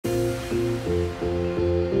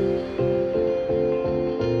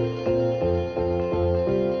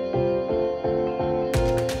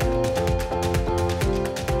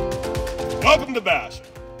the Basha.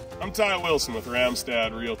 I'm Ty Wilson with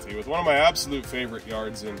Ramstad Realty with one of my absolute favorite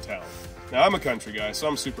yards in town. Now, I'm a country guy, so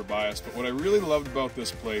I'm super biased, but what I really loved about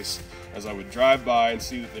this place as I would drive by and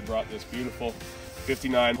see that they brought this beautiful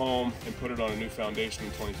 59 home and put it on a new foundation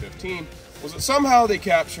in 2015 was that somehow they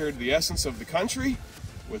captured the essence of the country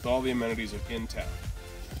with all the amenities of in town.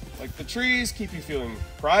 Like the trees keep you feeling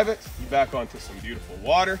private, you back onto some beautiful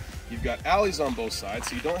water, you've got alleys on both sides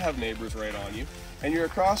so you don't have neighbors right on you, and you're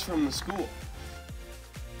across from the school.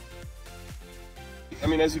 I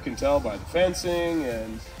mean, as you can tell by the fencing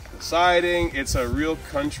and the siding, it's a real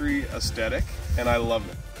country aesthetic, and I love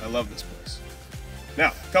it. I love this place.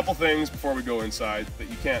 Now, a couple things before we go inside that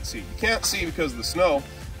you can't see. You can't see because of the snow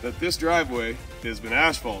that this driveway has been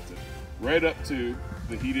asphalted right up to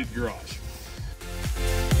the heated garage.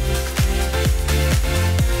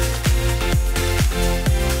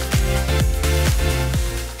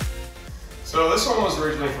 So this one was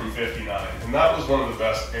originally from 59, and that was one of the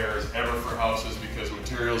best eras ever for houses because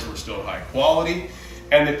materials were still high quality,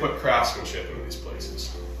 and they put craftsmanship into these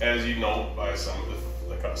places, as you know by some of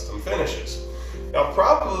the custom finishes. Now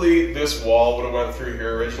probably this wall would have went through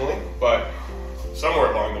here originally, but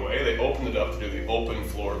somewhere along the way they opened it up to do the open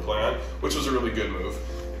floor plan, which was a really good move.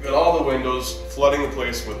 You've got all the windows flooding the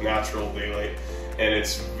place with natural daylight, and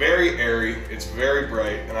it's very airy, it's very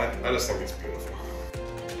bright, and I just think it's beautiful.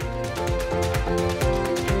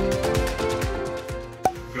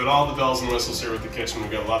 We've got all the bells and whistles here with the kitchen. We've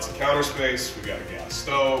got lots of counter space, we've got a gas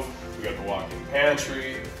stove, we've got the walk-in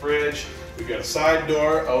pantry, the fridge, we've got a side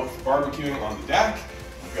door out for barbecuing on the deck,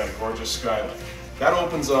 we've got a gorgeous skylight. That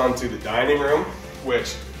opens on to the dining room,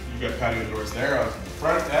 which you've got patio doors there out to the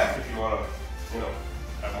front deck if you want to,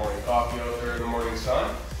 have morning coffee out there in the morning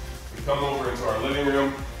sun. We come over into our living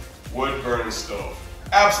room, wood burning stove.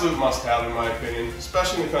 Absolute must-have in my opinion,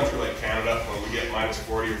 especially in a country like Canada when we get minus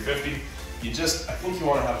 40 or 50. I think you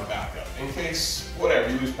want to have a backup in case,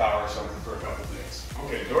 whatever, you lose power or something for a couple of days.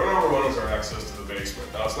 Okay, door number one is our access to the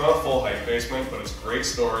basement. Now it's not a full height basement, but it's great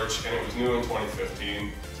storage and it was new in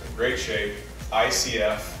 2015. It's in great shape,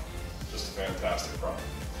 ICF, just a fantastic product.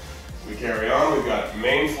 We carry on, we've got a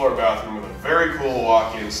main floor bathroom with a very cool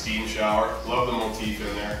walk-in steam shower. Love the motif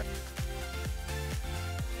in there.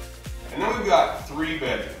 And then we've got 3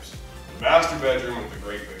 bedrooms. The master bedroom with the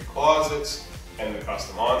great big closets and the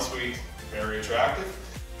custom ensuite, very attractive.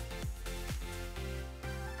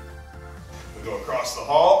 We go across the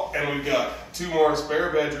hall and we've got 2 more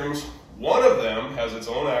spare bedrooms. One of them has its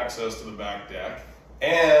own access to the back deck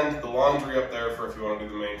and the laundry up there for if you want to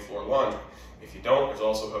do the main floor laundry. If you don't, there's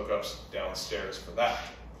also hookups downstairs for that.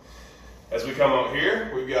 As we come out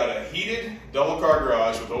here, we've got a heated double car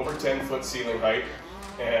garage with over 10-foot ceiling height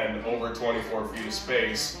and over 24 feet of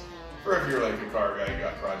space for if you're like a car guy, you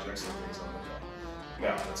got projects and things on the go.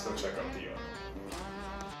 Now, let's go check out the yard.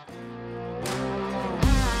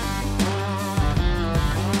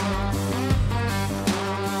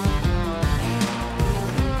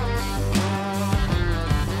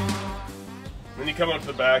 Then you come out to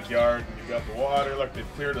the backyard, and you've got the water, look,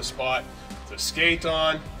 they've cleared a spot to skate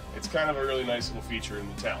on. It's kind of a really nice little feature in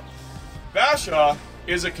the town. Bashaw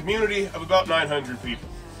is a community of about 900 people,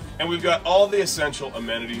 and we've got all the essential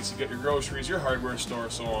amenities. You've got your groceries, your hardware store,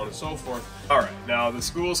 so on and so forth. All right, now the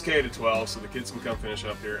school's K to 12, so the kids can come finish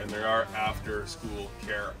up here, and there are after-school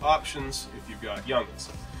care options if you've got youngins.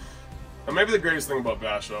 Now maybe the greatest thing about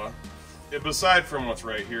Bashaw, aside from what's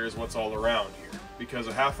right here, is what's all around here. Because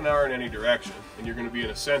a half an hour in any direction, and you're going to be in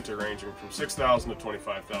a center ranging from 6,000 to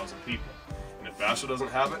 25,000 people. And if Bashaw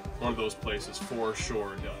doesn't have it, one of those places for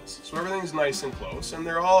sure does. So everything's nice and close, and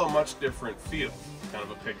they're all a much different feel. Kind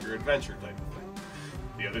of a pick-your-adventure type of thing.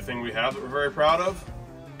 The other thing we have that we're very proud of,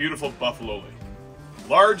 beautiful Buffalo Lake.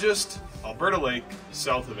 Largest Alberta lake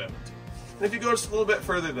south of Edmonton. And if you go just a little bit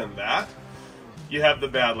further than that, you have the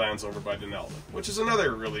Badlands over by Denelton, which is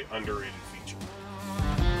another really underrated feature.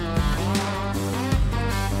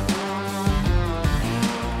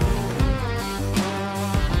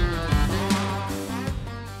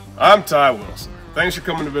 I'm Ty Wilson. Thanks for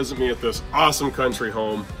coming to visit me at this awesome country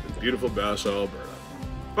home in beautiful Bashaw, Alberta.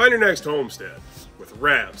 Find your next homestead with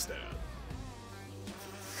Ramstad.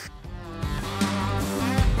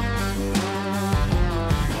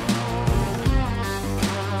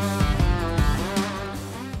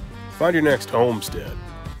 Find your next homestead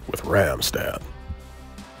with Ramstad.